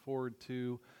Forward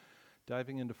to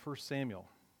diving into 1 Samuel.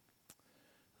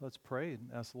 Let's pray and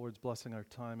ask the Lord's blessing our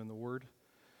time in the Word.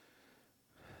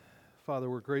 Father,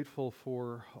 we're grateful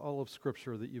for all of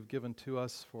Scripture that you've given to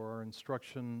us, for our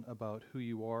instruction about who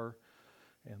you are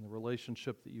and the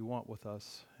relationship that you want with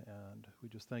us. And we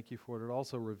just thank you for what it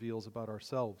also reveals about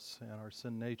ourselves and our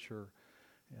sin nature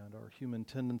and our human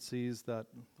tendencies that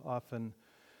often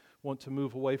want to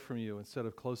move away from you instead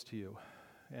of close to you.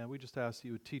 And we just ask that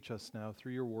you would teach us now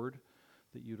through your word,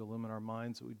 that you'd illumine our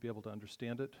minds, that we'd be able to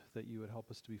understand it, that you would help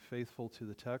us to be faithful to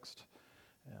the text,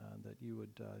 and that you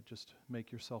would just make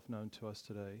yourself known to us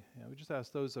today. And we just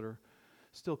ask those that are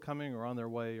still coming or on their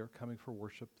way or coming for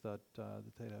worship that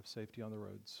they'd have safety on the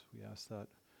roads. We ask that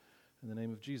in the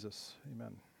name of Jesus.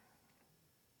 Amen.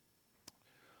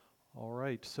 All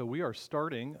right, so we are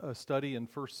starting a study in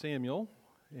 1 Samuel,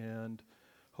 and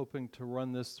hoping to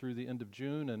run this through the end of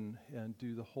June and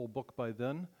do the whole book by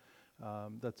then.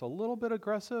 That's a little bit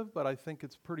aggressive, but I think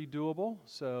it's pretty doable.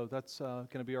 So that's going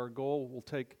to be our goal. We'll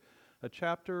take a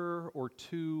chapter or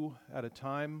two at a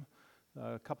time.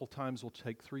 A couple times we'll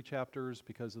take 3 chapters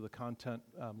because of the content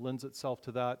lends itself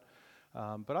to that.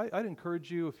 But I'd encourage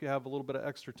you, if you have a little bit of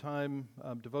extra time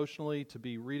devotionally, to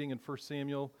be reading in 1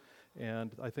 Samuel,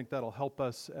 and I think that'll help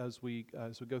us as we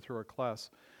go through our class.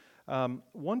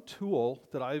 One tool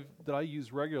that I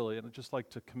use regularly, and I'd just like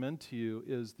to commend to you,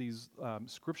 is these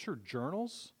scripture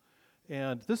journals.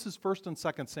 And this is 1 and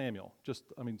 2 Samuel.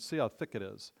 See how thick it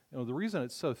is. The reason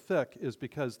it's so thick is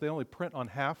because they only print on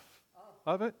half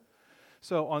of it.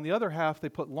 So on the other half, they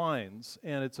put lines,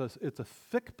 and it's a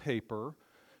thick paper.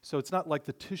 So it's not like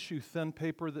the tissue thin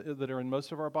paper that are in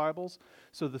most of our Bibles.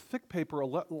 So the thick paper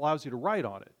allows you to write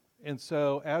on it. And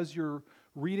so as you're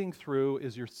reading through,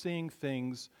 as you're seeing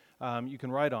things, you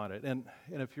can write on it. And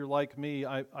if you're like me,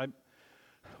 I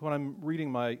when I'm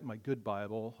reading my good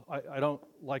Bible, I don't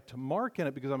like to mark in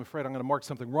it because I'm afraid I'm going to mark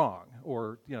something wrong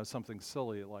or something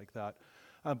silly like that.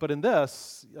 But in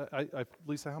this,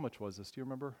 Lisa, how much was this? Do you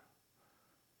remember?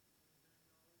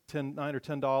 $9 or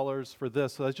 $10 for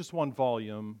this. So that's just one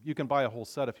volume. You can buy a whole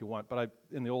set if you want, but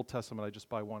in the Old Testament, I just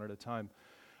buy one at a time.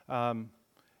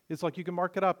 It's like you can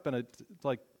mark it up, and it's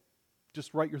like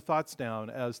just write your thoughts down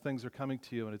as things are coming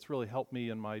to you, and it's really helped me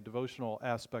in my devotional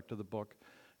aspect of the book.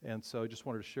 And so I just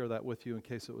wanted to share that with you in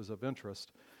case it was of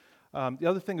interest. The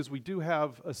other thing is we do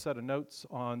have a set of notes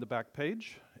on the back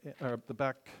page, or the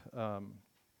back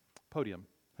podium.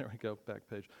 There we go, back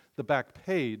page. The back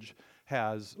page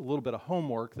has a little bit of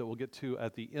homework that we'll get to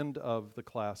at the end of the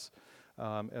class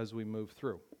as we move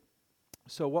through.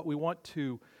 So what we want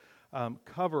to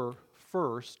cover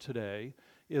first today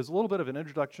is a little bit of an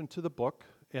introduction to the book,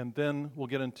 and then we'll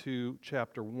get into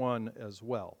chapter 1 as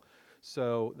well.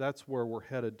 So that's where we're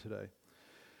headed today.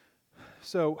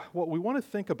 So what we want to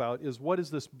think about is, what is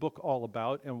this book all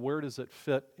about, and where does it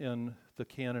fit in the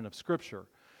canon of Scripture?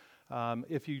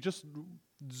 If you just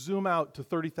zoom out to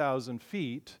 30,000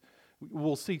 feet,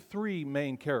 we'll see 3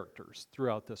 main characters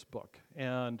throughout this book.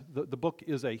 And the book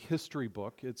is a history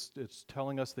book. It's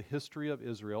telling us the history of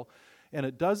Israel. And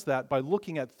it does that by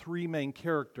looking at 3 main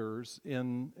characters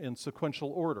in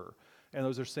sequential order. And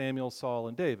those are Samuel, Saul,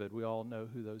 and David. We all know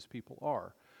who those people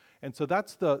are. And so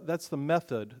that's the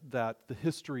method that the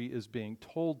history is being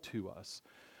told to us.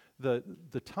 The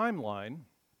timeline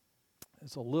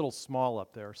is a little small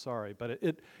up there, sorry, but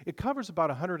it covers about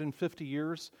 150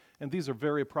 years, and these are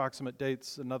very approximate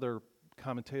dates. Another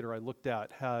commentator I looked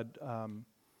at had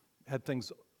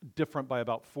things different by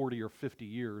about 40 or 50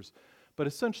 years. But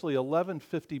essentially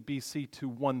 1150 BC to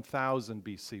 1000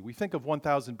 BC. We think of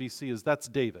 1000 BC as that's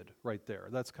David right there.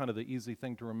 That's kind of the easy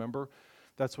thing to remember.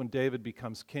 That's when David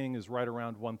becomes king, is right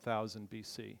around 1000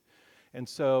 BC. And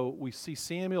so we see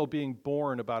Samuel being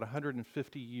born about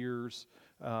 150 years.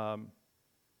 That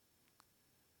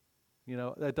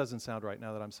doesn't sound right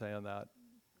now that I'm saying that.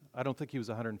 I don't think he was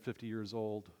 150 years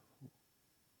old.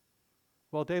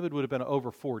 Well, David would have been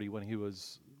over 40 when he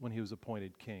was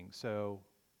appointed king. So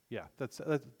yeah,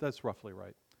 that's roughly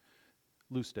right.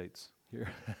 Loose dates here.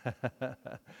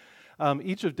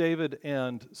 Each of David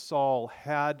and Saul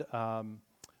had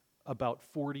about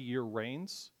 40-year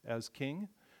reigns as king.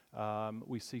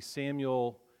 We see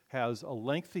Samuel has a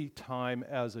lengthy time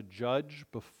as a judge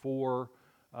before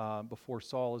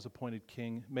Saul is appointed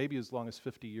king, maybe as long as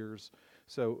 50 years.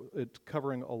 So it's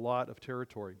covering a lot of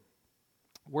territory.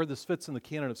 Where this fits in the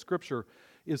canon of Scripture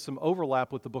is some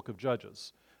overlap with the book of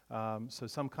Judges. So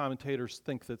some commentators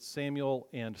think that Samuel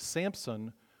and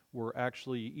Samson were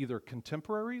actually either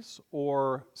contemporaries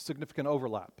or significant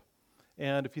overlap.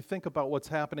 And if you think about what's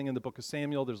happening in the book of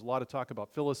Samuel, there's a lot of talk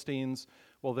about Philistines.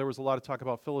 Well, there was a lot of talk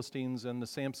about Philistines in the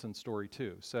Samson story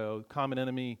too. So common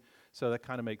enemy, so that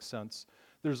kind of makes sense.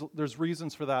 There's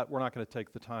reasons for that. We're not going to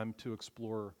take the time to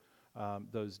explore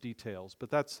those details, but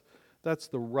that's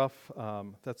the rough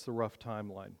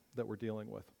timeline that we're dealing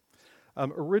with.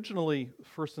 Originally,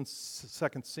 1st and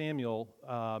 2nd Samuel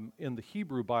in the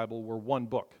Hebrew Bible were one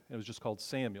book. It was just called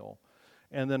Samuel.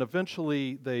 And then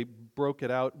eventually they broke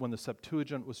it out when the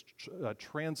Septuagint was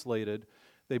translated.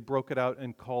 They broke it out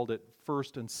and called it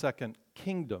 1st and 2nd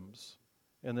Kingdoms.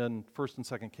 And then 1st and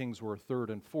 2nd Kings were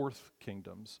 3rd and 4th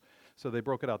Kingdoms. So they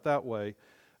broke it out that way.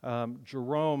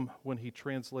 Jerome, when he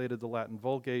translated the Latin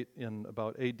Vulgate in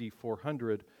about AD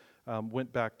 400,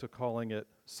 went back to calling it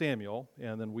Samuel,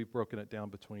 and then we've broken it down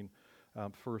between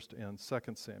 1st and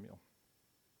 2nd Samuel.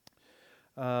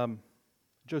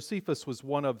 Josephus was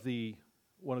one of the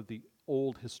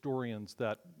old historians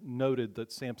that noted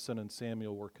that Samson and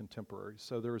Samuel were contemporaries.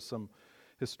 So there is some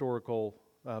historical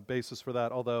basis for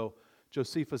that, although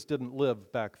Josephus didn't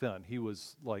live back then. He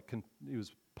was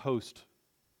post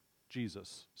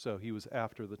Jesus, so he was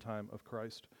after the time of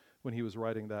Christ when he was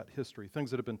writing that history,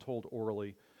 things that have been told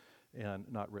orally and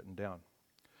not written down.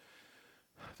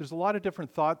 There's a lot of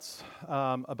different thoughts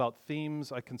about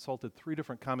themes. I consulted 3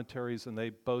 different commentaries, and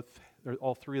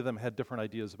all 3 of them had different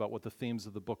ideas about what the themes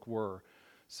of the book were.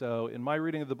 So in my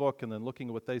reading of the book and then looking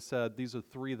at what they said, these are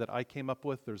 3 that I came up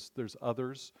with. There's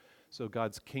others. So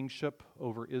God's kingship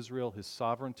over Israel, his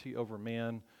sovereignty over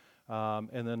man,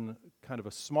 and then kind of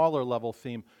a smaller level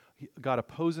theme, God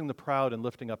opposing the proud and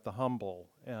lifting up the humble.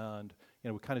 And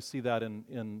we kind of see that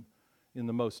in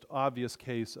the most obvious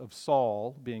case of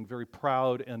Saul being very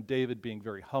proud and David being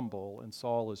very humble, and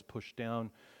Saul is pushed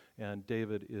down and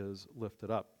David is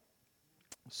lifted up.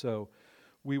 So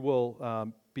we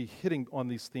will be hitting on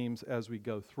these themes as we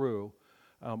go through.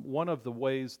 One of the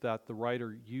ways that the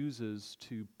writer uses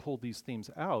to pull these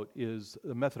themes out is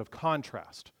the method of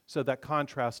contrast. So that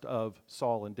contrast of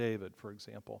Saul and David, for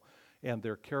example, and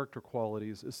their character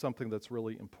qualities is something that's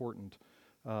really important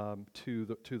to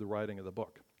the writing of the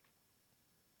book.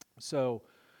 So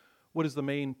what is the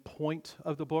main point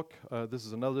of the book? This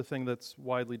is another thing that's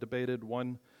widely debated.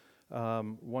 One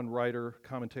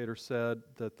commentator said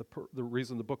that the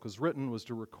reason the book was written was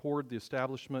to record the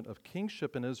establishment of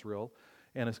kingship in Israel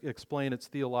and explain its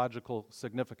theological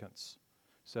significance.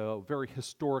 So very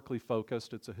historically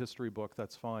focused. It's a history book.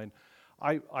 That's fine.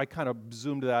 I kind of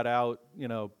zoomed that out,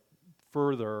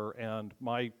 further, and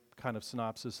my kind of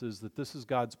synopsis is that this is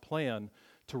God's plan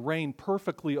to reign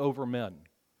perfectly over men.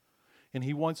 And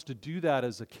he wants to do that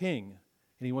as a king,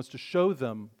 and he wants to show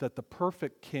them that the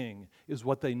perfect king is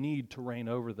what they need to reign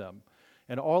over them.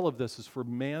 And all of this is for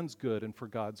man's good and for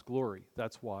God's glory.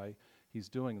 That's why he's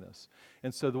doing this.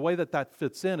 And so the way that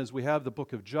fits in is we have the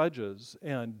book of Judges,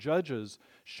 and Judges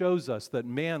shows us that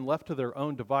man left to their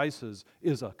own devices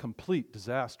is a complete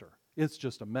disaster. It's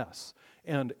just a mess.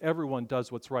 And everyone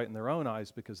does what's right in their own eyes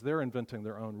because they're inventing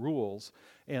their own rules,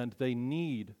 and they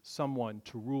need someone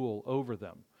to rule over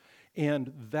them.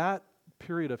 And that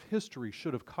period of history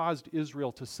should have caused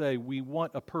Israel to say, we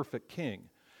want a perfect king.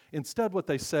 Instead, what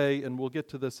they say, and we'll get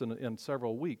to this in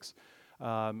several weeks,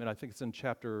 and I think it's in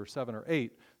chapter 7 or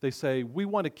 8, they say, we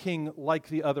want a king like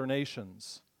the other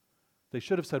nations. They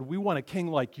should have said, we want a king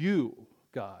like you,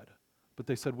 God. But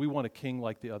they said, we want a king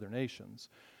like the other nations.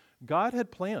 God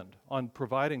had planned on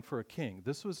providing for a king.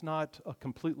 This was not a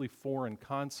completely foreign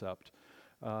concept.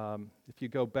 If you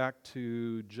go back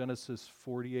to Genesis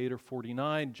 48 or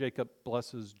 49, Jacob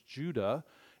blesses Judah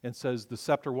and says, the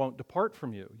scepter won't depart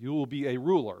from you. You will be a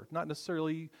ruler. Not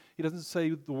necessarily, he doesn't say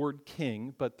the word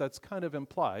king, but that's kind of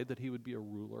implied that he would be a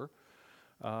ruler.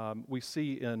 We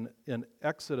see in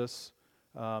Exodus,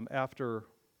 after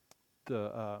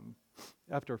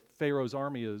Pharaoh's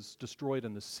army is destroyed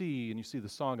in the sea, and you see the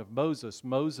song of Moses,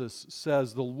 Moses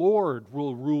says, the Lord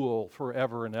will rule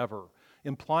forever and ever,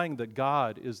 implying that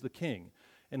God is the king.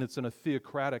 And it's in a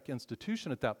theocratic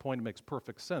institution at that point. It makes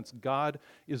perfect sense. God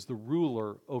is the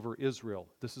ruler over Israel.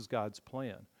 This is God's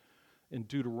plan. In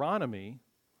Deuteronomy,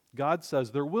 God says,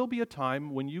 there will be a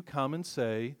time when you come and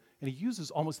say, and he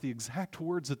uses almost the exact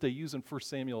words that they use in 1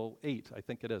 Samuel 8, I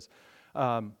think it is.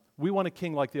 We want a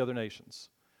king like the other nations.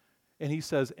 And he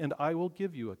says, and I will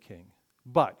give you a king.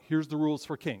 But here's the rules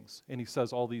for kings. And he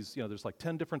says all these, there's like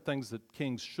 10 different things that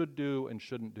kings should do and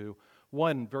shouldn't do.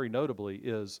 One, very notably,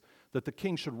 is that the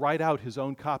king should write out his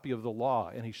own copy of the law,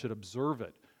 and he should observe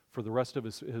it for the rest of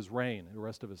his reign, the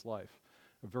rest of his life.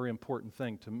 A very important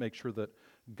thing to make sure that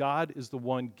God is the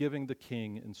one giving the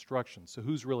king instructions. So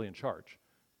who's really in charge?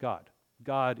 God.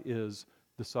 God is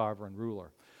the sovereign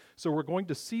ruler. So we're going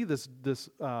to see this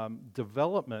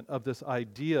development of this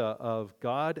idea of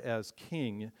God as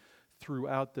king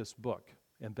throughout this book.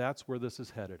 And that's where this is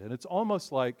headed. And it's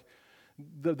almost like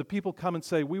the people come and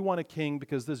say, we want a king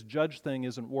because this judge thing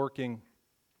isn't working.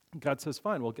 God says,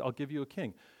 fine, well, I'll give you a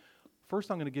king.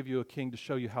 First, I'm going to give you a king to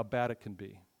show you how bad it can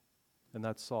be. And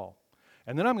that's Saul.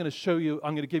 And then I'm going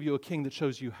to give you a king that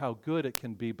shows you how good it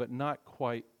can be, but not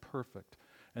quite perfect.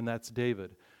 And that's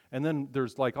David. And then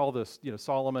there's like all this,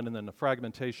 Solomon, and then the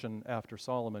fragmentation after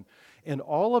Solomon. And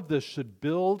all of this should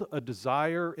build a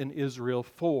desire in Israel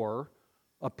for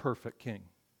a perfect king.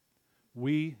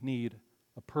 We need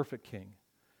a perfect king.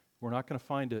 We're not going to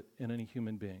find it in any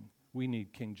human being. We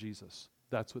need King Jesus.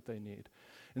 That's what they need.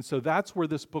 And so that's where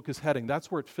this book is heading.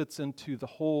 That's where it fits into the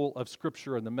whole of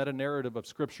Scripture and the meta-narrative of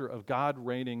Scripture of God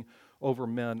reigning over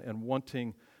men and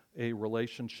wanting a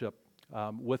relationship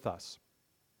with us.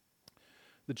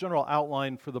 The general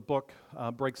outline for the book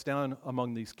breaks down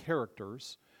among these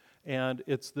characters, and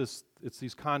it's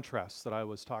these contrasts that I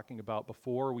was talking about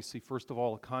before. We see, first of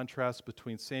all, a contrast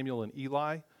between Samuel and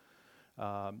Eli.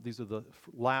 These are the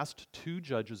last two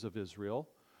judges of Israel.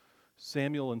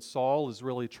 Samuel and Saul is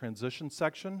really a transition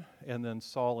section, and then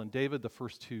Saul and David, the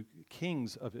first two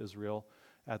kings of Israel,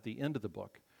 at the end of the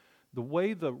book. The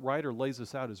way the writer lays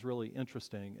this out is really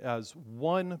interesting, as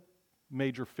one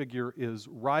major figure is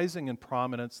rising in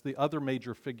prominence, the other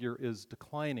major figure is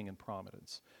declining in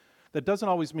prominence. That doesn't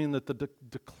always mean that the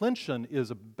declension is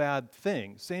a bad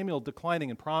thing. Samuel declining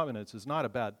in prominence is not a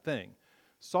bad thing.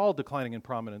 Saul declining in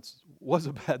prominence was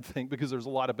a bad thing because there's a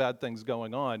lot of bad things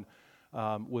going on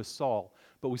with Saul.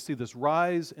 But we see this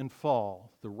rise and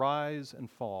fall, the rise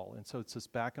and fall. And so it's this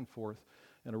back and forth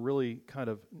and a really kind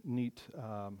of neat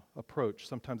approach.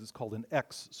 Sometimes it's called an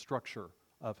X structure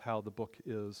of how the book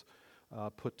is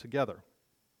put together.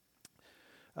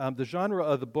 The genre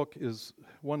of the book is,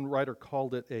 one writer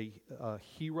called it a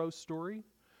hero story.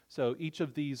 So each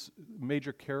of these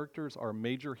major characters are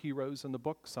major heroes in the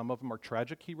book. Some of them are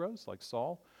tragic heroes, like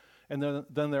Saul. And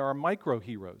then there are micro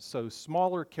heroes, so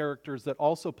smaller characters that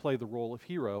also play the role of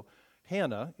hero.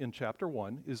 Hannah, in chapter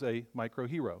 1, is a micro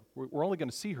hero. We're only going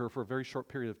to see her for a very short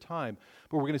period of time,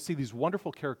 but we're going to see these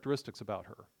wonderful characteristics about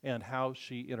her and how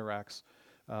she interacts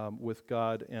with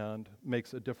God and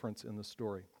makes a difference in the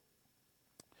story.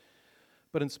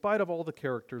 But in spite of all the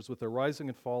characters with their rising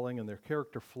and falling and their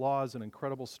character flaws and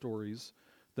incredible stories,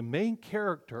 the main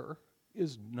character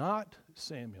is not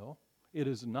Samuel, it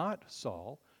is not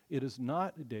Saul, it is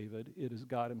not David, it is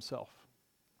God himself.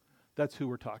 That's who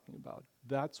we're talking about.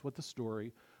 That's what the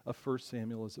story of 1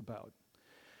 Samuel is about.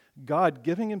 God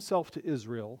giving himself to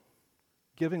Israel,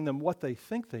 giving them what they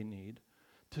think they need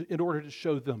in order to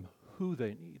show them who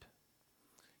they need.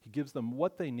 He gives them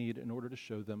what they need in order to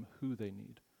show them who they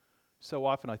need. So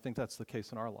often I think that's the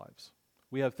case in our lives.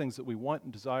 We have things that we want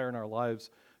and desire in our lives.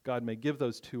 God may give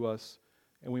those to us,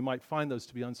 and we might find those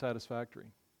to be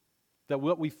unsatisfactory. That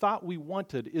what we thought we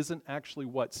wanted isn't actually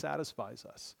what satisfies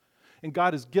us. And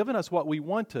God has given us what we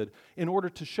wanted in order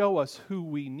to show us who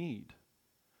we need.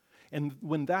 And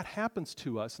when that happens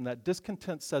to us and that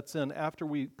discontent sets in after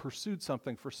we pursued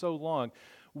something for so long,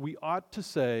 we ought to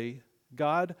say,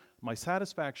 God, my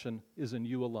satisfaction is in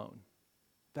you alone.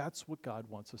 That's what God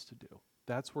wants us to do.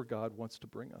 That's where God wants to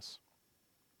bring us.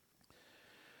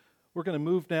 We're going to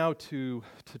move now to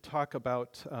talk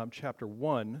about chapter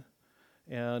 1.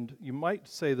 And you might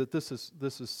say that this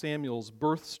is Samuel's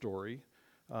birth story.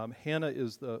 Hannah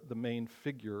is the main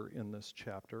figure in this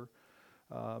chapter.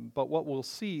 But what we'll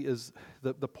see is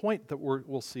the point that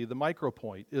we'll see, the micro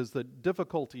point, is that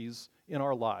difficulties in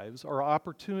our lives are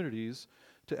opportunities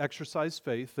to exercise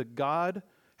faith that God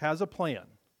has a plan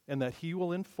and that he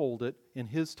will unfold it in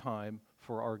his time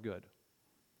for our good.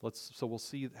 So we'll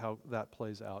see how that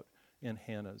plays out in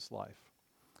Hannah's life.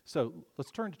 So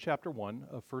let's turn to chapter 1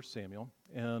 of 1 Samuel,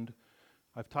 and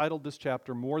I've titled this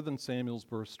chapter More Than Samuel's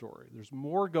Birth Story. There's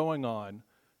more going on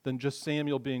than just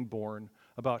Samuel being born,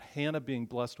 about Hannah being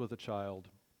blessed with a child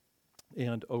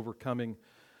and overcoming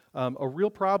a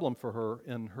real problem for her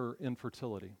in her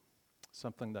infertility,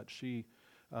 something that she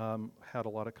had a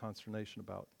lot of consternation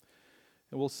about.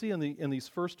 And we'll see in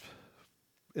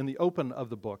the open of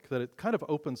the book that it kind of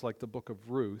opens like the book of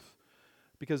Ruth,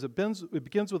 because it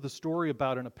begins with a story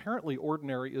about an apparently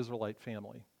ordinary Israelite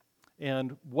family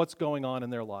and what's going on in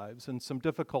their lives and some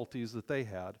difficulties that they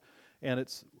had, and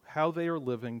it's how they are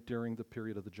living during the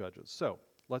period of the Judges. So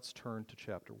let's turn to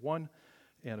chapter 1,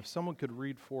 and if someone could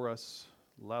read for us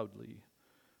loudly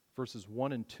verses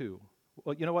 1 and 2.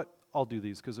 Well, you know what? I'll do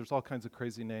these because there's all kinds of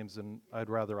crazy names, and I'd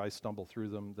rather I stumble through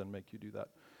them than make you do that.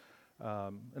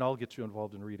 And I'll get you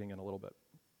involved in reading in a little bit.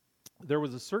 There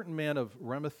was a certain man of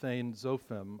Ramathaim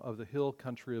Zophim of the hill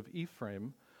country of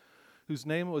Ephraim, whose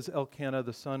name was Elkanah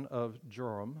the son of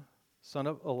Joram, son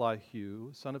of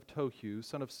Elihu, son of Tohu,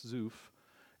 son of Zuph,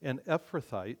 an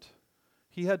Ephrathite.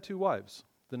 He had 2 wives.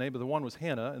 The name of the one was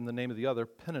Hannah, and the name of the other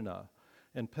Peninnah.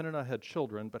 And Peninnah had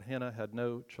children, but Hannah had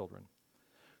no children.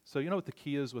 So you know what the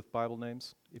key is with Bible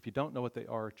names? If you don't know what they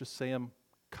are, just say them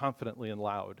confidently and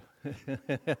loud.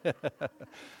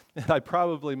 And I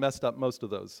probably messed up most of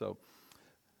those, so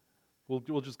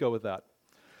we'll just go with that.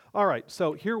 All right,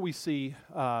 so here we see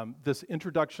this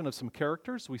introduction of some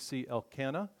characters. We see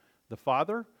Elkanah, the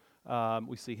father.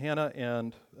 We see Hannah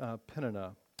and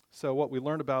Peninnah. So what we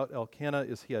learned about Elkanah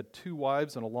is he had 2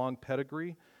 wives and a long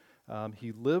pedigree.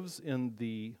 He lives in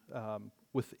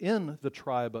within the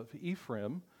tribe of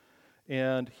Ephraim,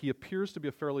 and he appears to be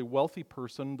a fairly wealthy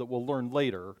person that we'll learn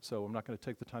later, so I'm not going to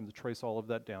take the time to trace all of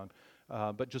that down.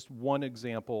 But just one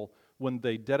example, when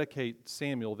they dedicate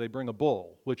Samuel, they bring a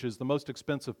bull, which is the most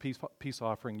expensive peace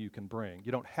offering you can bring.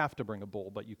 You don't have to bring a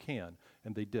bull, but you can,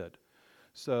 and they did.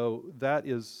 So that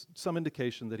is some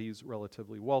indication that he's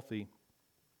relatively wealthy.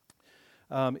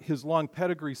 His long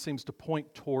pedigree seems to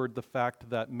point toward the fact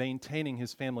that maintaining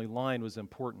his family line was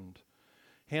important.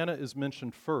 Hannah is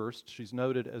mentioned first. She's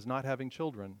noted as not having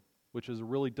children, which is a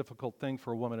really difficult thing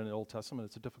for a woman in the Old Testament.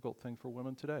 It's a difficult thing for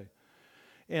women today.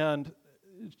 And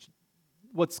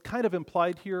what's kind of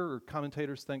implied here, or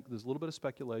commentators think, there's a little bit of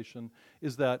speculation,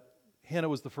 is that Hannah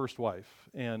was the first wife,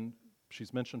 and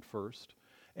she's mentioned first,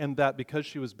 and that because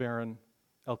she was barren,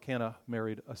 Elkanah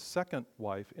married a second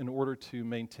wife in order to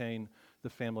maintain the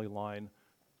family line,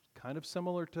 kind of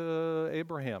similar to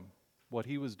Abraham, what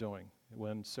he was doing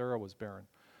when Sarah was barren.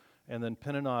 And then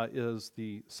Peninnah is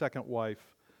the second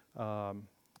wife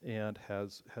and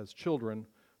has children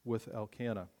with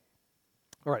Elkanah.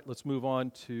 All right, let's move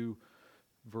on to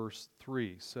verse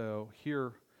 3. So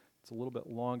here, it's a little bit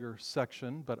longer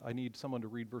section, but I need someone to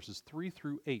read verses 3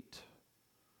 through 8.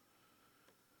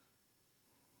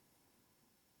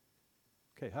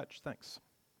 Okay, Hutch, thanks.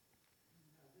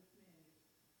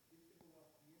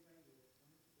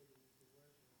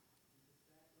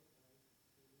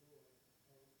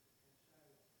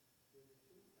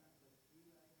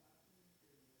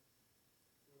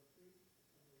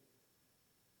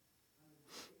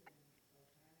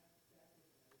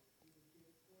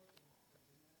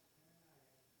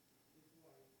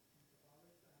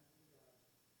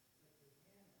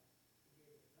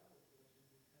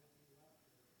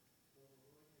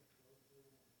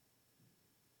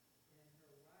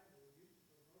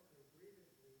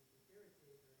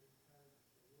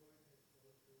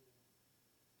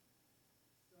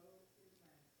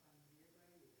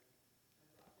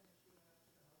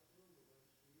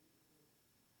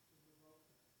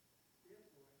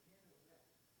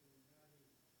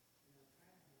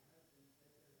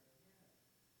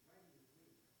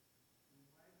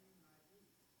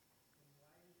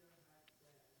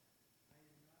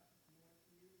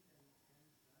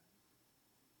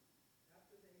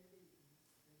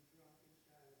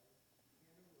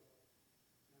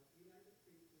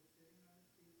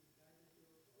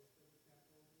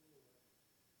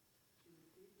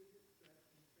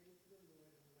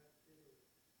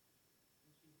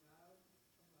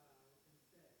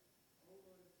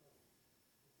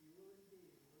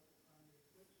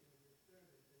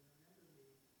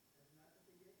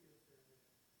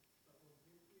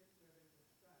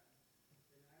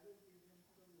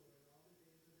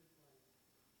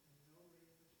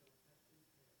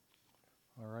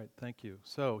 All right, thank you.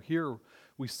 So here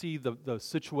we see the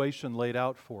situation laid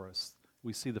out for us.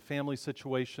 We see the family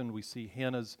situation. We see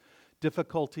Hannah's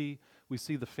difficulty. We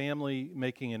see the family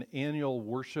making an annual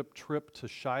worship trip to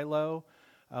Shiloh.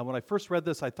 When I first read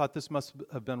this, I thought this must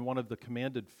have been one of the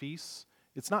commanded feasts.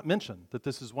 It's not mentioned that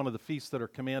this is one of the feasts that are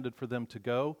commanded for them to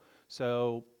go,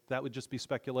 so that would just be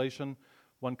speculation.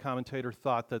 One commentator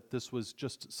thought that this was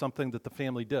just something that the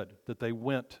family did, that they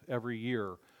went every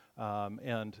year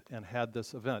and had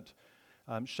this event.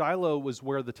 Shiloh was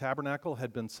where the tabernacle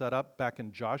had been set up back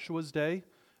in Joshua's day,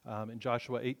 in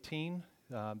Joshua 18.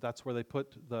 That's where they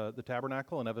put the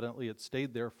tabernacle, and evidently it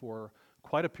stayed there for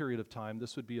quite a period of time.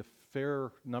 This would be a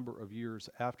fair number of years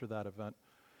after that event.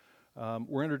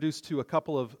 We're introduced to a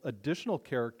couple of additional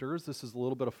characters. This is a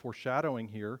little bit of foreshadowing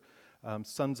here.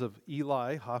 Sons of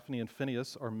Eli, Hophni and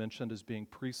Phinehas, are mentioned as being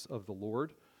priests of the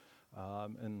Lord.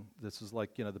 And this is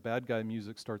like, the bad guy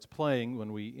music starts playing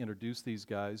when we introduce these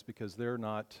guys, because they are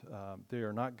not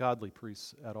godly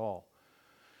priests at all.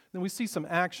 Then we see some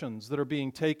actions that are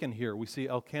being taken here. We see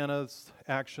Elkanah's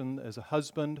action as a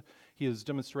husband. He is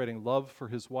demonstrating love for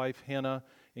his wife Hannah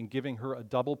in giving her a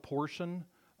double portion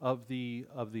of the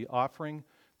offering.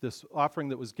 This offering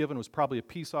that was given was probably a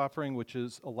peace offering, which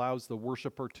allows the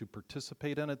worshiper to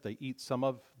participate in it. They eat some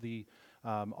of the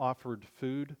offered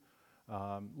food.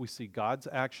 We see God's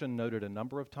action noted a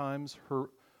number of times.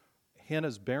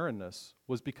 Hannah's barrenness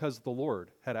was because the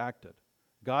Lord had acted.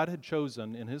 God had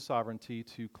chosen in his sovereignty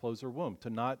to close her womb, to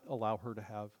not allow her to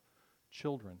have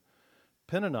children.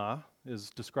 Peninnah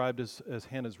is described as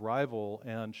Hannah's rival,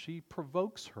 and she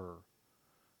provokes her.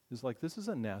 Is like, this is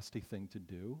a nasty thing to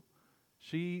do.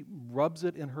 She rubs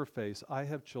it in her face, I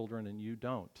have children and you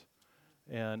don't.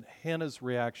 And Hannah's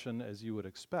reaction, as you would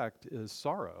expect, is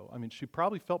sorrow. I mean, she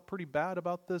probably felt pretty bad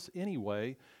about this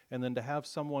anyway, and then to have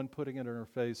someone putting it in her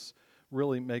face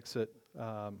really makes it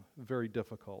very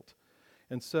difficult.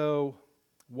 And so,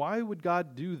 why would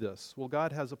God do this? Well,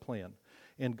 God has a plan.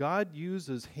 And God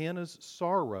uses Hannah's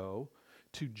sorrow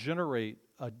to generate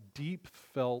a deep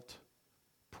felt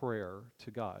prayer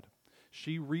to God.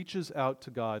 She reaches out to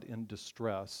God in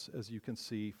distress, as you can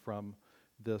see from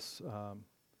this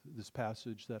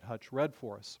passage that Hutch read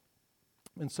for us.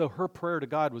 And so her prayer to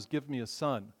God was, give me a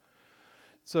son.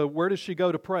 So where does she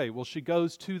go to pray? Well, she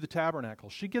goes to the tabernacle.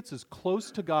 She gets as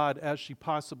close to God as she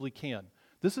possibly can.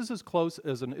 This is as close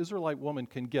as an Israelite woman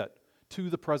can get to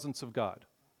the presence of God.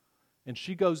 And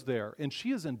she goes there, and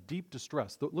she is in deep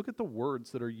distress. Look at the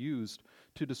words that are used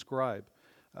to describe.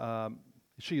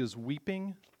 She is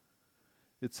weeping.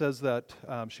 It says that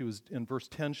she was, in verse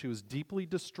 10, she was deeply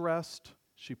distressed.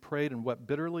 She prayed and wept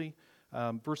bitterly.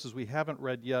 Verses we haven't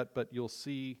read yet, but you'll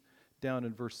see down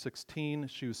in verse 16,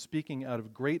 she was speaking out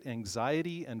of great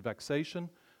anxiety and vexation.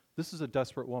 This is a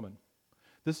desperate woman.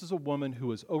 This is a woman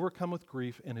who is overcome with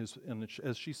grief, and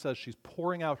as she says, she's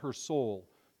pouring out her soul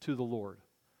to the Lord.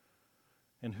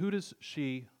 And who does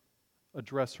she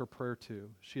address her prayer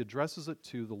to? She addresses it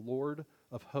to the Lord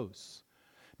of hosts.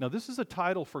 Now, this is a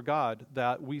title for God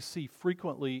that we see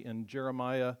frequently in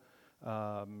Jeremiah.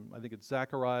 I think it's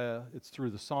Zechariah. It's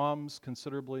through the Psalms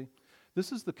considerably.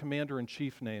 This is the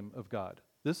commander-in-chief name of God.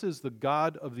 This is the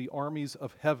God of the armies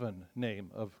of heaven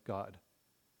name of God.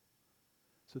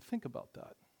 So think about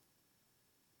that.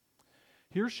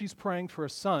 Here she's praying for a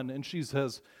son, and she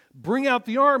says, bring out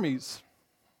the armies.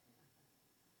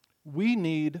 We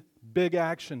need big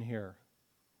action here.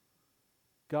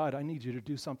 God, I need you to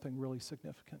do something really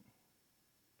significant.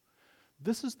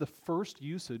 This is the first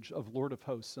usage of Lord of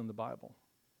Hosts in the Bible,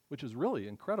 which is really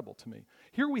incredible to me.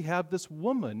 Here we have this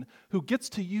woman who gets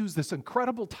to use this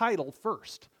incredible title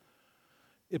first.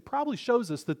 It probably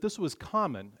shows us that this was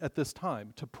common at this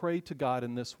time to pray to God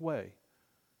in this way.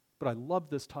 But I love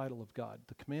this title of God,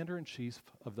 the commander-in-chief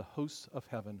of the hosts of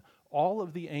heaven, all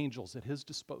of the angels at his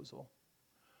disposal.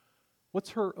 What's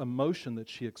her emotion that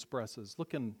she expresses?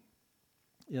 Look in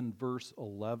verse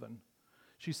 11.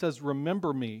 She says,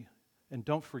 remember me and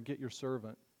don't forget your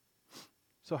servant.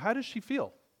 So how does she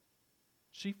feel?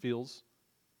 She feels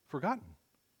forgotten.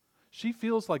 She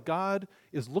feels like God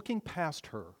is looking past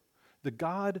her, that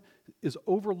God is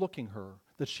overlooking her,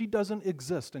 that she doesn't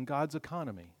exist in God's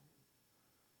economy.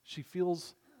 She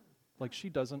feels like she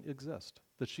doesn't exist,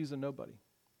 that she's a nobody.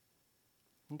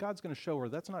 And God's going to show her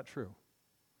that's not true.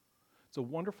 It's a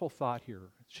wonderful thought here.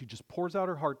 She just pours out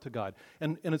her heart to God.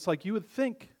 And it's like you would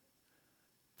think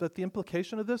that the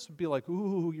implication of this would be like,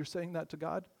 ooh, you're saying that to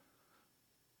God?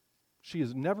 She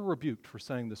is never rebuked for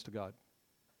saying this to God.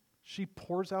 She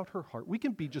pours out her heart. We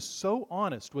can be just so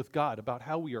honest with God about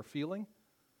how we are feeling.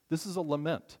 This is a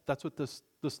lament. That's what this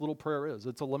little prayer is.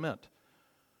 It's a lament.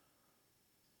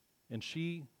 And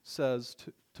she says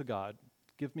to God,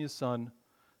 give me a son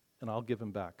and I'll give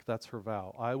him back. That's her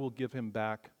vow. I will give him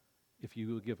back if you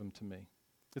will give him to me.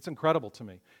 It's incredible to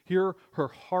me. Here, her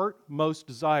heartmost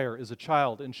desire is a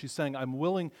child, and she's saying, I'm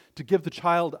willing to give the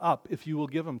child up if you will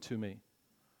give him to me.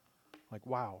 Like,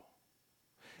 wow.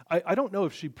 I don't know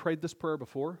if she prayed this prayer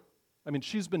before. I mean,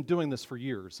 she's been doing this for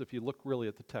years. If you look really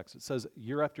at the text, it says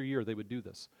year after year they would do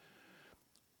this.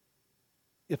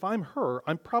 If I'm her,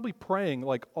 I'm probably praying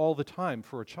like all the time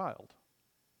for a child.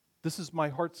 This is my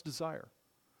heart's desire.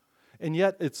 And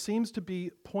yet it seems to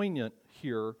be poignant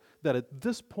here that at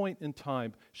this point in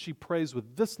time, she prays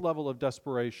with this level of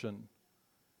desperation,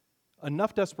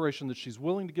 enough desperation that she's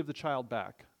willing to give the child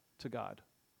back to God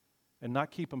and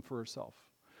not keep him for herself.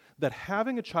 That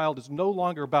having a child is no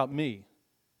longer about me.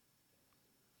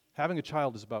 Having a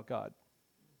child is about God.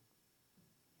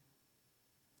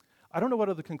 I don't know what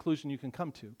other conclusion you can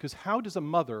come to, because how does a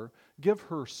mother give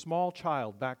her small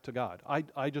child back to God? I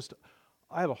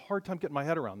have a hard time getting my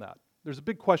head around that. There's a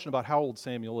big question about how old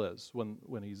Samuel is when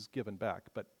he's given back,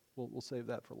 but we'll save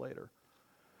that for later.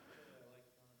 I like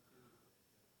John 2,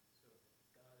 so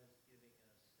God is giving us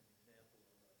an example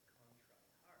of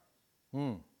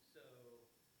Hmm. So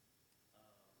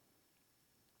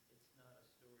it's not a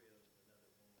story of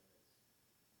another woman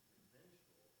that's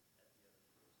revengeful at the other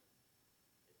person.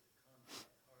 It's a contrite heart, and this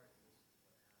is what happens.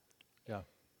 Yeah.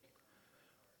 A contrite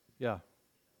heart, Yeah. you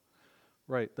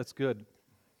know. Right. That's good. Yeah.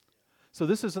 So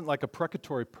this isn't like a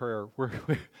precatory prayer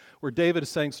where David is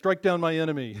saying, strike down my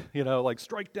enemy, like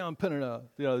strike down Peninnah.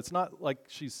 It's not like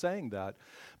she's saying that.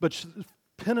 But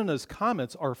Peninnah's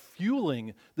comments are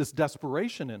fueling this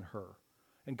desperation in her.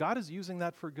 And God is using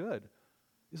that for good.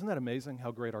 Isn't that amazing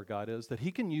how great our God is? That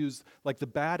he can use like the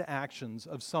bad actions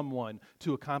of someone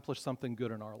to accomplish something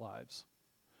good in our lives.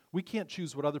 We can't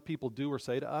choose what other people do or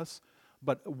say to us,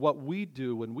 but what we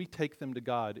do when we take them to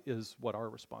God is what our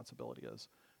responsibility is.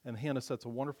 And Hannah sets a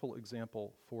wonderful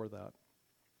example for that.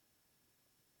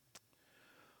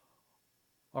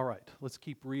 All right, let's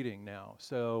keep reading now.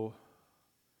 So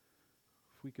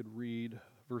if we could read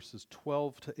verses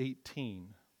 12 to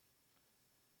 18.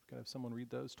 Can I have someone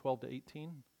read those, 12 to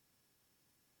 18?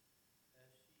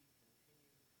 As she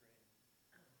continued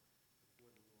praying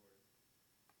before the Lord,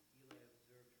 Eli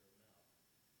observed her mouth.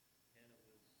 Hannah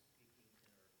was speaking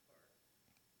in her heart.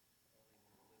 Only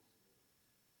her lips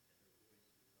moved, and her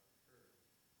voice was not heard.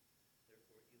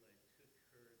 Therefore Eli took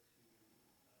her to be a drunken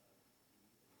woman. And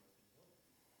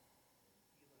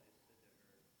Eli said to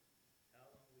her, how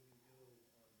long will you go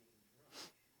on being drunk?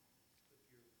 Put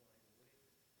your wine away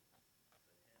from me.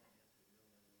 But Hannah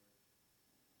answered, no,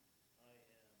 my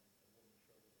lord, I am a woman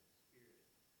troubled in spirit.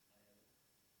 I have drunk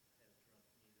neither wine nor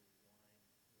strong drink,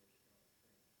 but I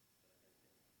have been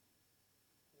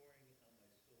pouring out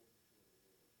my soul before the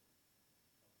Lord.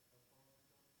 How far am I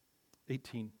going?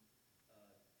 18.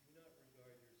 Do not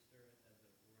regard your servant as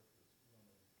a worthless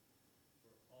woman,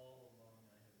 for all along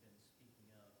I have been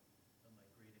speaking out of my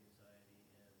great anxiety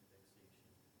and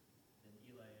vexation. Then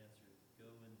Eli answered, go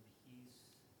in peace,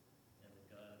 and the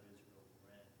God of Israel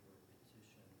grant your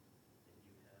petition that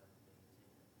you have made to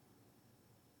him.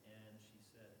 And she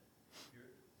said,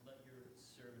 let your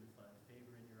servant find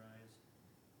favor in your eyes.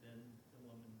 Then the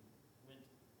woman went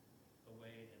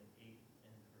away and ate,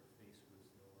 and her face was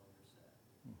no longer sad.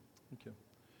 Thank you.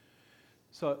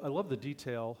 So I love the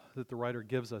detail that the writer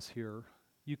gives us here.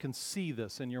 You can see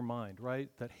this in your mind, right?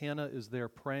 That Hannah is there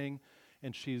praying,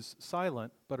 and she's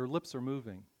silent, but her lips are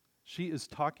moving. She is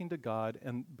talking to God,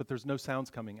 but there's no sounds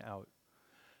coming out.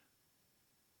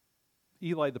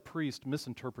 Eli the priest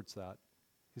misinterprets that.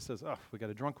 He says, oh, we got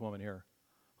a drunk woman here.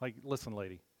 Like, listen,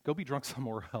 lady, go be drunk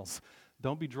somewhere else.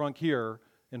 Don't be drunk here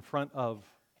in front of,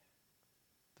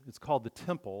 it's called the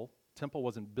temple. Temple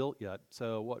wasn't built yet,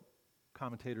 so what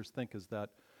commentators think is that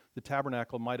the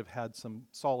tabernacle might have had some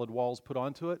solid walls put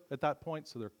onto it at that point,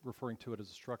 so they're referring to it as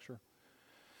a structure.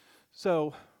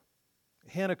 So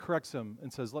Hannah corrects him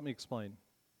and says, let me explain.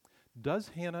 Does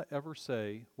Hannah ever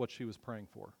say what she was praying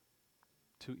for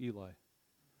to Eli?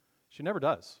 She never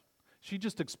does. She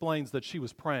just explains that she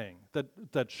was praying,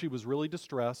 that she was really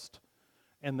distressed,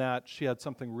 and that she had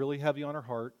something really heavy on her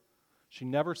heart. She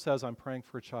never says, I'm praying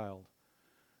for a child.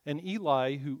 And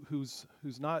Eli, who's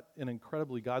not an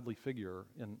incredibly godly figure,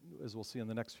 as we'll see in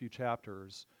the next few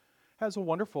chapters, has a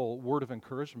wonderful word of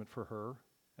encouragement for her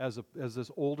as this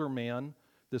older man,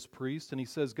 this priest, and he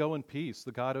says, go in peace.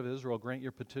 The God of Israel grant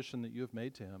your petition that you have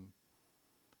made to him.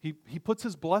 He puts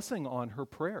his blessing on her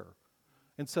prayer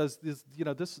and says,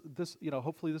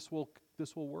 hopefully this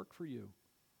will work for you.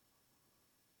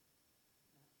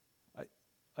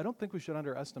 I don't think we should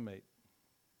underestimate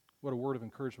what a word of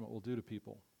encouragement will do to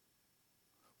people.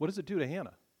 What does it do to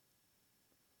Hannah?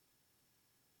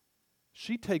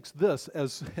 She takes this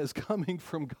as coming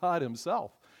from God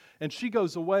himself. And she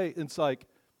goes away, and it's like,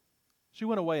 she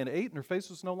went away and ate, and her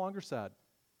face was no longer sad.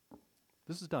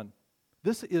 This is done.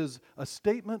 This is a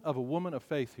statement of a woman of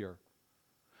faith here.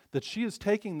 That she is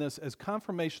taking this as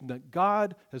confirmation that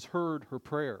God has heard her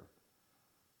prayer.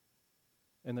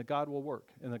 And that God will work,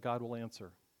 and that God will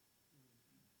answer.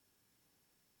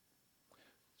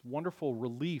 Wonderful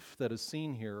relief that is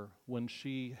seen here when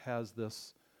she has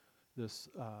this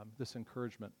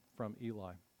encouragement from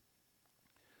Eli.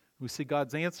 We see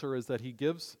God's answer is that he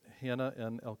gives Hannah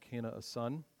and Elkanah a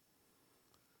son.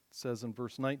 It says in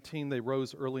verse 19, they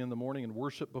rose early in the morning and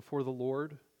worshiped before the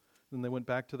Lord. Then they went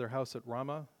back to their house at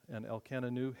Ramah, and Elkanah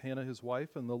knew Hannah his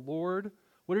wife, and the Lord,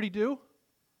 what did he do?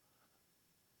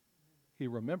 He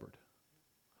remembered.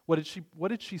 What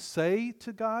did she say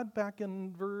to God back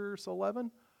in verse 11?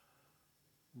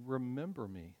 Remember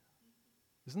me.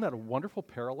 Isn't that a wonderful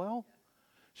parallel?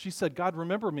 She said, God,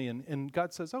 remember me. And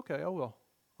God says, okay, I will.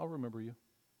 I'll remember you.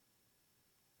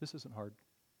 This isn't hard.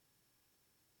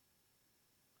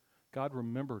 God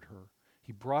remembered her.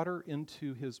 He brought her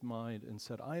into his mind and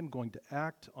said, I am going to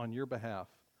act on your behalf.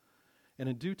 And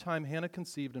in due time, Hannah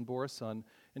conceived and bore a son,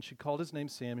 and she called his name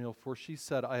Samuel, for she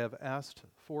said, I have asked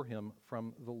for him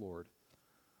from the Lord.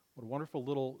 What a wonderful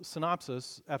little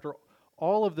synopsis. After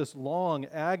all of this long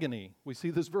agony, we see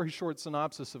this very short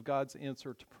synopsis of God's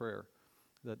answer to prayer,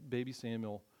 that baby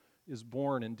Samuel is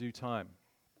born in due time.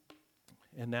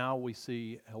 And now we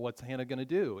see what's Hannah going to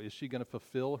do. Is she going to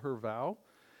fulfill her vow?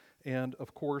 And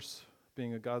of course,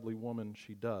 being a godly woman,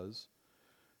 she does.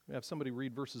 We have somebody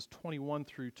read verses 21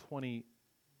 through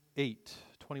 28.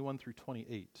 21 through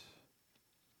 28.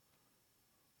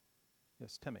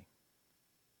 Yes, Timmy.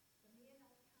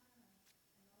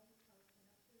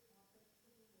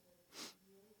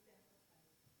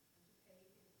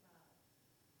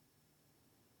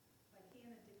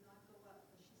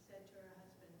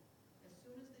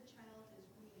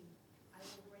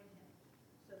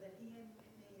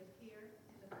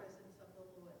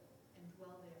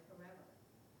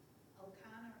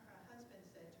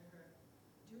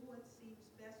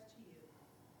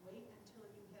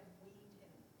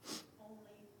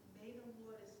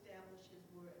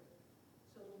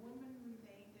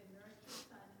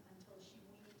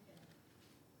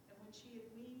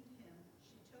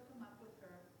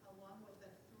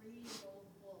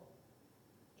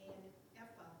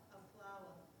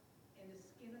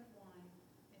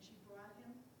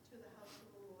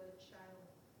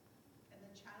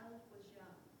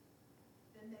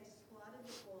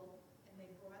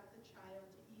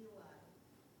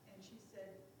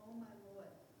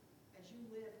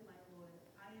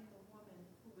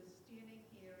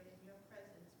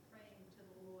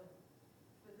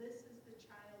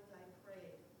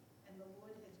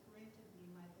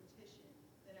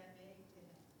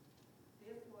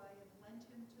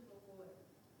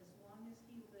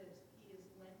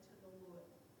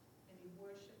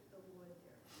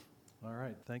 All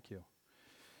right, thank you.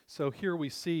 So here we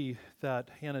see that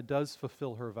Hannah does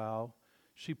fulfill her vow.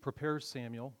 She prepares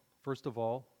Samuel. First of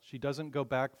all, she doesn't go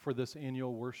back for this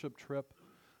annual worship trip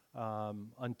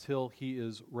until he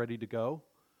is ready to go.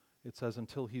 It says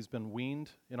until he's been weaned.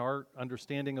 In our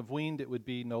understanding of weaned, it would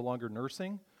be no longer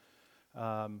nursing.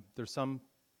 There's some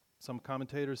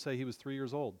commentators say he was 3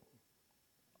 years old.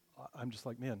 I'm just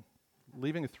like, man,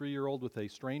 leaving a 3-year-old with a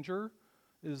stranger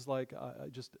is like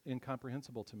just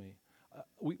incomprehensible to me.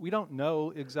 We don't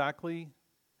know exactly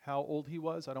how old he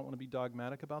was. I don't want to be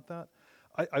dogmatic about that.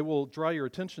 I will draw your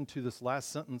attention to this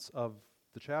last sentence of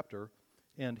the chapter,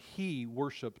 and he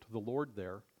worshiped the Lord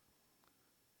there.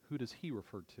 Who does he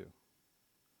refer to?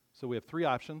 So we have three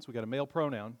options. We got a male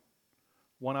pronoun.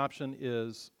 One option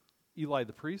is Eli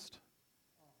the priest.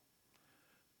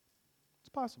 It's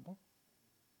possible.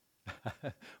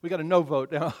 We got a no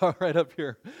vote now right up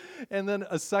here. And then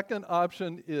a second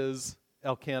option is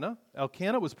Elkanah.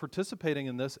 Elkanah was participating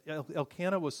in this.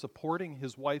 Elkanah was supporting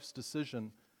his wife's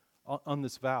decision on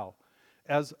this vow.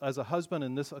 As a husband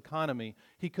in this economy,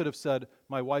 he could have said,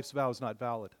 my wife's vow is not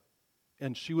valid.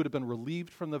 And she would have been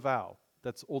relieved from the vow.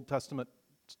 That's Old Testament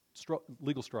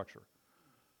legal structure.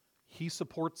 He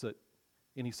supports it,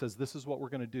 and he says, this is what we're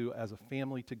going to do as a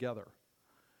family together.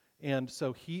 And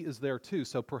so he is there too.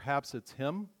 So perhaps it's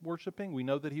him worshiping. We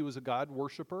know that he was a God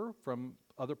worshiper from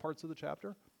other parts of the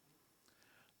chapter.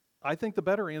 I think the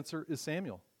better answer is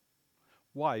Samuel.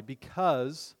 Why?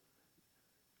 Because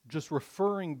just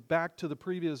referring back to the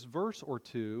previous verse or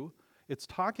two, it's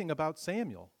talking about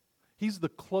Samuel. He's the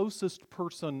closest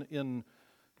person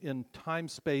in time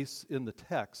space in the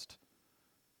text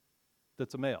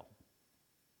that's a male.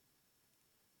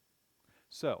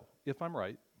 So, if I'm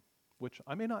right, which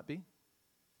I may not be,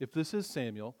 if this is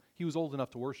Samuel, he was old enough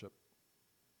to worship.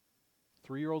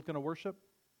 3-year-old going to worship?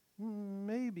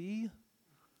 Maybe.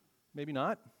 Maybe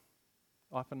not.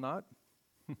 Often not.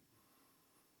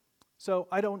 So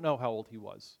I don't know how old he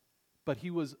was, but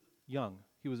he was young.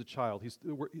 He was a child.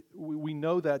 We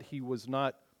know that he was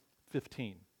not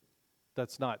 15.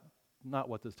 That's not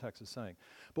what this text is saying.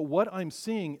 But what I'm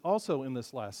seeing also in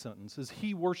this last sentence is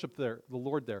he worshiped the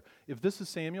Lord there. If this is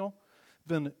Samuel,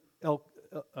 then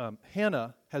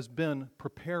Hannah has been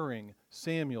preparing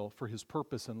Samuel for his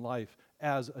purpose in life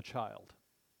as a child.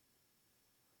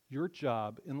 Your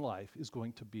job in life is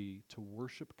going to be to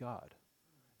worship God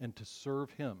and to serve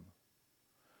Him.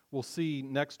 We'll see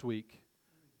next week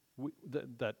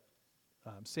that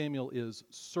Samuel is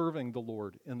serving the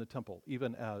Lord in the temple,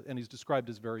 and he's described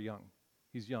as very young.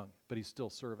 He's young, but he's still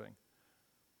serving.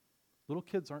 Little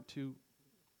kids aren't too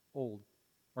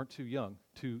young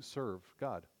to serve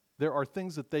God. There are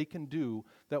things that they can do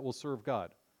that will serve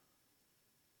God.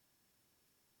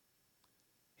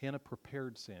 Hannah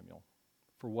prepared Samuel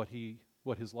for what he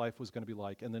what his life was going to be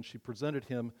like. And then she presented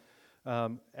him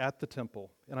at the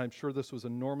temple. And I'm sure this was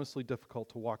enormously difficult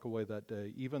to walk away that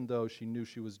day, even though she knew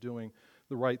she was doing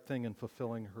the right thing and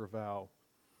fulfilling her vow.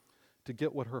 To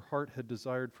get what her heart had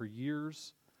desired for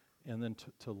years and then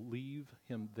to leave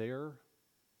him there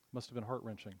must have been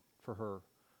heart-wrenching for her.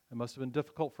 It must have been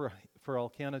difficult for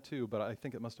Elkanah too, but I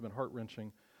think it must have been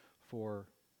heart-wrenching for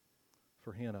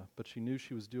Hannah. But she knew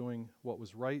she was doing what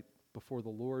was right before the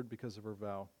Lord because of her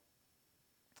vow.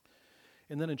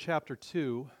 And then in chapter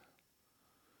 2,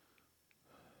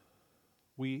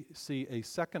 we see a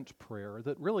second prayer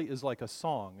that really is like a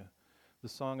song, the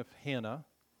Song of Hannah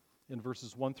in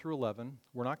verses 1 through 11.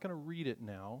 We're not going to read it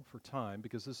now for time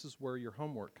because this is where your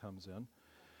homework comes in.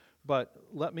 But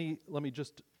let me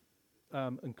just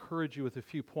encourage you with a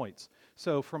few points.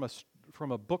 So from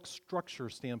a book structure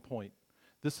standpoint,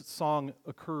 this song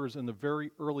occurs in the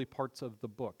very early parts of the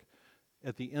book.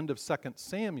 At the end of 2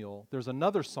 Samuel, there's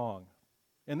another song,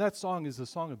 and that song is the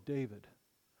Song of David.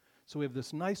 So we have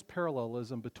this nice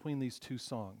parallelism between these two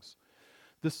songs.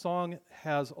 This song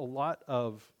has a lot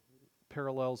of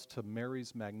parallels to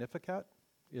Mary's Magnificat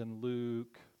in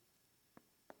Luke,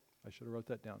 I should have wrote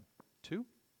that down, 2?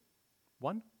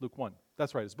 1? Luke 1.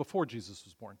 That's right, it's before Jesus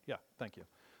was born. Yeah, thank you.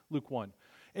 Luke 1.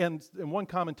 And one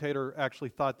commentator actually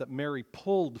thought that Mary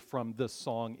pulled from this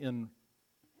song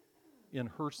in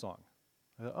her song.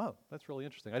 I thought, oh, that's really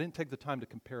interesting. I didn't take the time to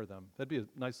compare them. That'd be a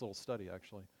nice little study,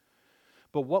 actually.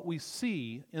 But what we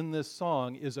see in this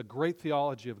song is a great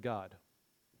theology of God.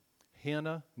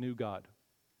 Hannah knew God.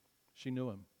 She knew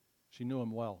him. She knew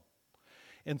him well.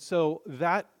 And so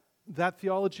that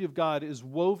theology of God is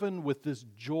woven with this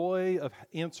joy of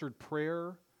answered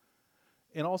prayer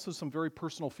and also some very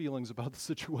personal feelings about the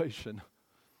situation.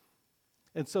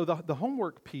 And so the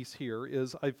homework piece here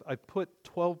is I've put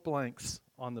 12 blanks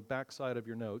on the back side of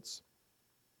your notes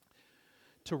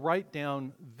to write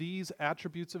down these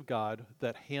attributes of God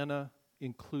that Hannah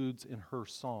includes in her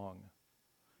song.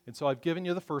 And so I've given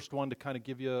you the first one to kind of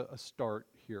give you a start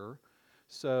here.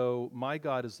 So, my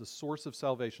God is the source of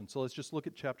salvation. So let's just look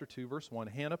at chapter 2, verse 1.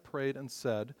 Hannah prayed and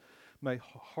said, my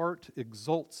heart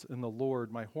exults in the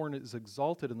Lord. My horn is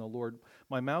exalted in the Lord.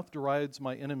 My mouth derides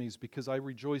my enemies because I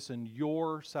rejoice in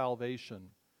your salvation.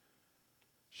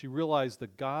 She realized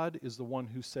that God is the one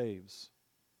who saves.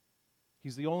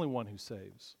 He's the only one who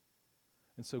saves.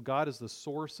 And so God is the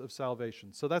source of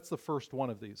salvation. So that's the first one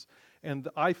of these. And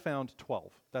I found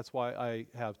 12. That's why I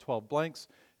have 12 blanks.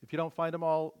 If you don't find them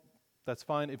all, that's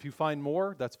fine. If you find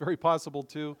more, that's very possible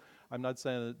too. I'm not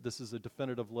saying that this is a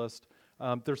definitive list.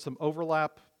 There's some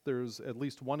overlap. There's at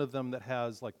least one of them that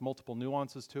has like multiple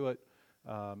nuances to it.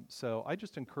 So I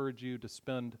just encourage you to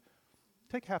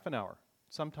take half an hour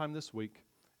sometime this week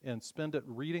and spend it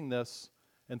reading this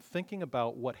and thinking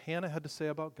about what Hannah had to say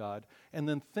about God, and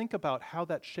then think about how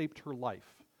that shaped her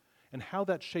life and how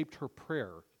that shaped her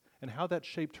prayer and how that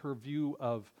shaped her view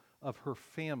of her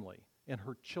family and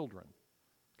her children.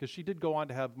 Because she did go on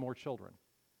to have more children.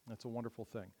 That's a wonderful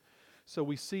thing. So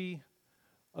we see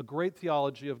a great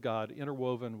theology of God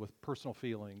interwoven with personal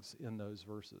feelings in those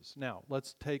verses. Now,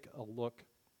 let's take a look.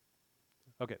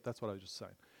 Okay, that's what I was just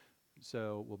saying.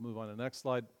 So we'll move on to the next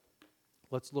slide.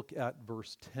 Let's look at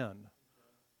verse 10.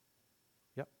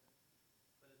 Yep.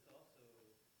 But it's also a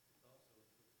reflection of she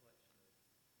sacrificed herself,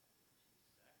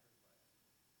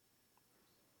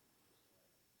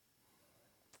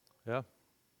 just like Yeah. Abraham.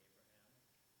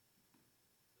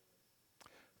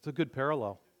 It's a good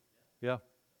parallel. Yeah.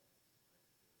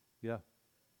 Yeah.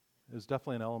 There's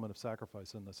definitely an element of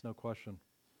sacrifice in this, no question.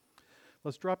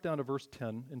 Let's drop down to verse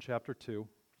 10 in chapter 2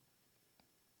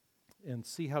 and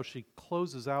see how she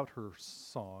closes out her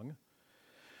song.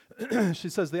 She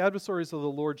says, the adversaries of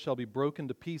the Lord shall be broken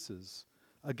to pieces.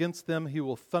 Against them he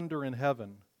will thunder in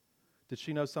heaven. Did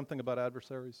she know something about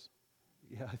adversaries?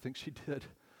 Yeah, I think she did.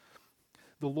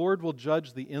 The Lord will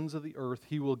judge the ends of the earth.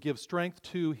 He will give strength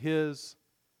to his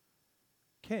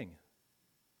king.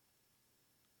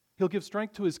 He'll give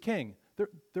strength to his king.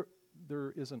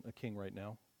 There isn't a king right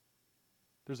now.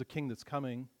 There's a king that's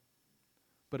coming,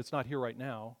 but it's not here right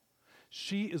now.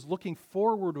 She is looking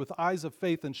forward with eyes of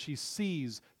faith, and she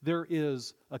sees there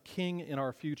is a king in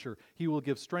our future. He will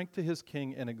give strength to his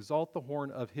king and exalt the horn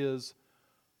of his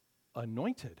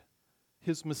anointed,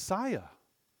 his Messiah,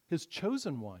 his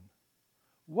chosen one.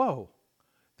 Whoa,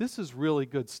 this is really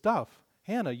good stuff.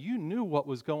 Hannah, you knew what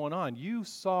was going on. You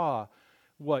saw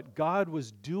what God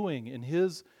was doing in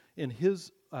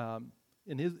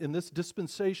this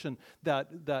dispensation, that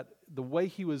the way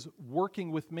he was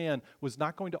working with man was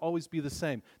not going to always be the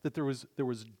same. That there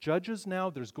was judges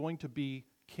now, there's going to be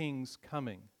kings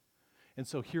coming. And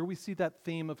so here we see that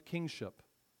theme of kingship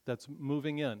that's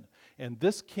moving in. And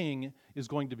this king is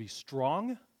going to be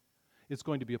strong, it's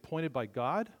going to be appointed by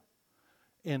God,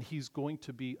 and he's going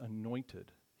to be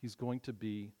anointed. He's going to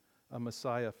be a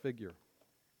Messiah figure.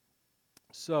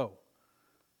 So,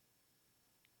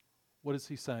 what is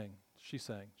he saying? She's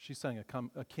saying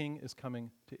a king is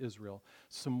coming to Israel.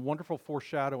 Some wonderful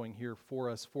foreshadowing here for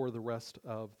us for the rest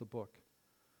of the book.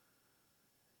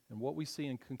 And what we see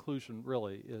in conclusion,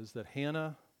 really, is that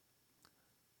Hannah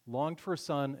longed for a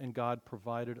son, and God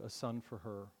provided a son for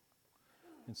her.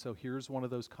 And so here's one of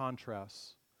those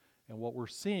contrasts. And what we're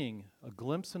seeing, a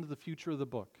glimpse into the future of the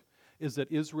book, is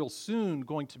that Israel's soon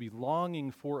going to be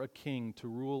longing for a king to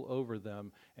rule over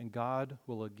them, and God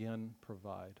will again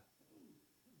provide.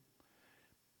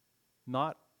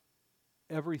 Not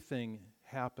everything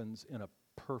happens in a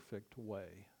perfect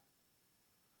way.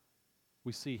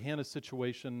 We see Hannah's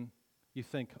situation, you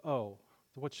think, oh,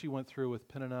 what she went through with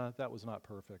Peninnah, that was not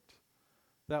perfect.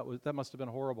 That must have been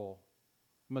horrible.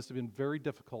 It must have been very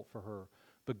difficult for her.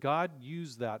 But God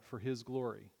used that for his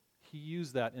glory. He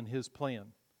used that in his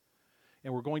plan.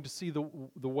 And we're going to see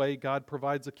the way God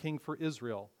provides a king for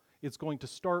Israel. It's going to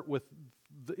start with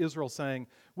Israel saying,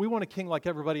 we want a king like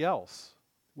everybody else.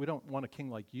 We don't want a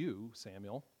king like you,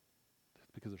 Samuel,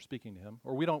 because they're speaking to him.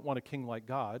 Or we don't want a king like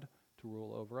God to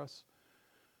rule over us.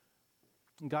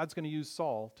 And God's going to use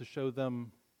Saul to show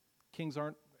them kings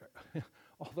aren't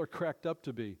all they're cracked up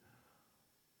to be.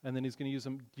 And then he's going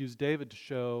to use David to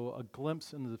show a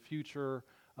glimpse into the future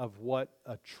of what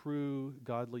a true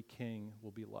godly king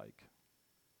will be like.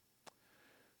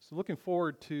 So looking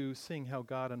forward to seeing how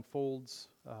God unfolds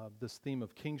this theme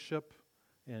of kingship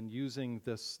and using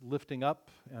this lifting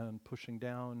up and pushing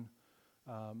down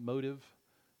motive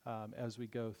as we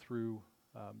go through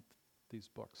these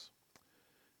books.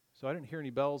 So I didn't hear any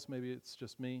bells. Maybe it's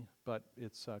just me, but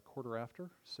it's 1:15.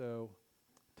 So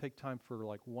take time for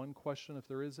like one question if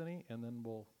there is any, and then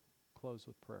we'll close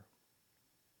with prayer.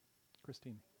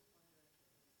 Christine.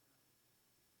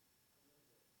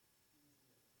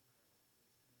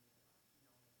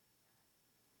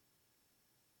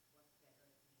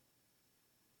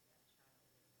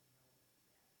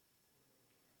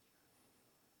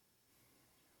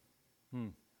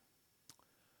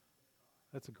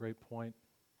 That's a great point.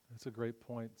 That's a great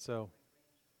point. So,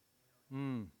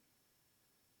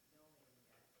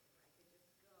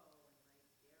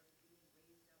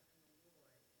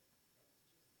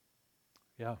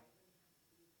 yeah,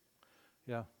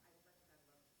 yeah,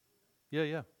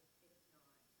 yeah.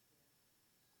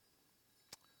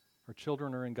 Our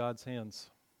children are in God's hands.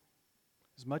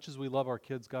 As much as we love our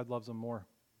kids, God loves them more.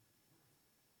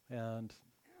 And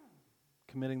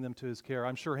committing them to his care.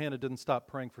 I'm sure Hannah didn't stop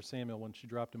praying for Samuel when she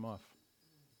dropped him off.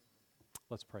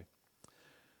 Let's pray.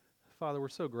 Father, we're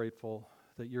so grateful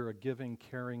that you're a giving,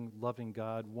 caring, loving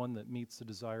God, one that meets the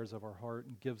desires of our heart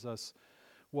and gives us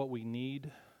what we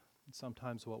need and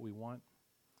sometimes what we want.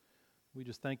 We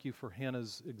just thank you for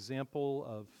Hannah's example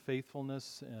of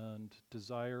faithfulness and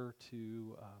desire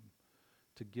to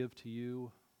give to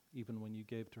you, even when you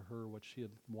gave to her what she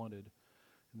had wanted,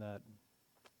 and that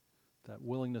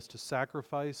willingness to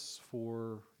sacrifice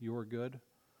for your good.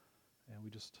 And we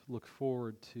just look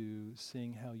forward to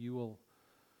seeing how you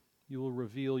will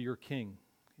reveal your king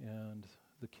and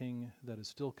the king that is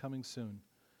still coming soon.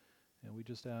 And we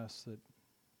just ask that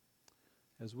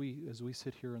as we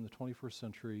sit here in the 21st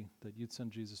century, that you'd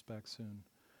send Jesus back soon,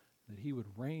 that he would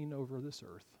reign over this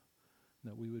earth,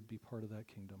 and that we would be part of that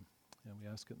kingdom. And we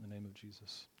ask it in the name of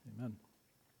Jesus. Amen.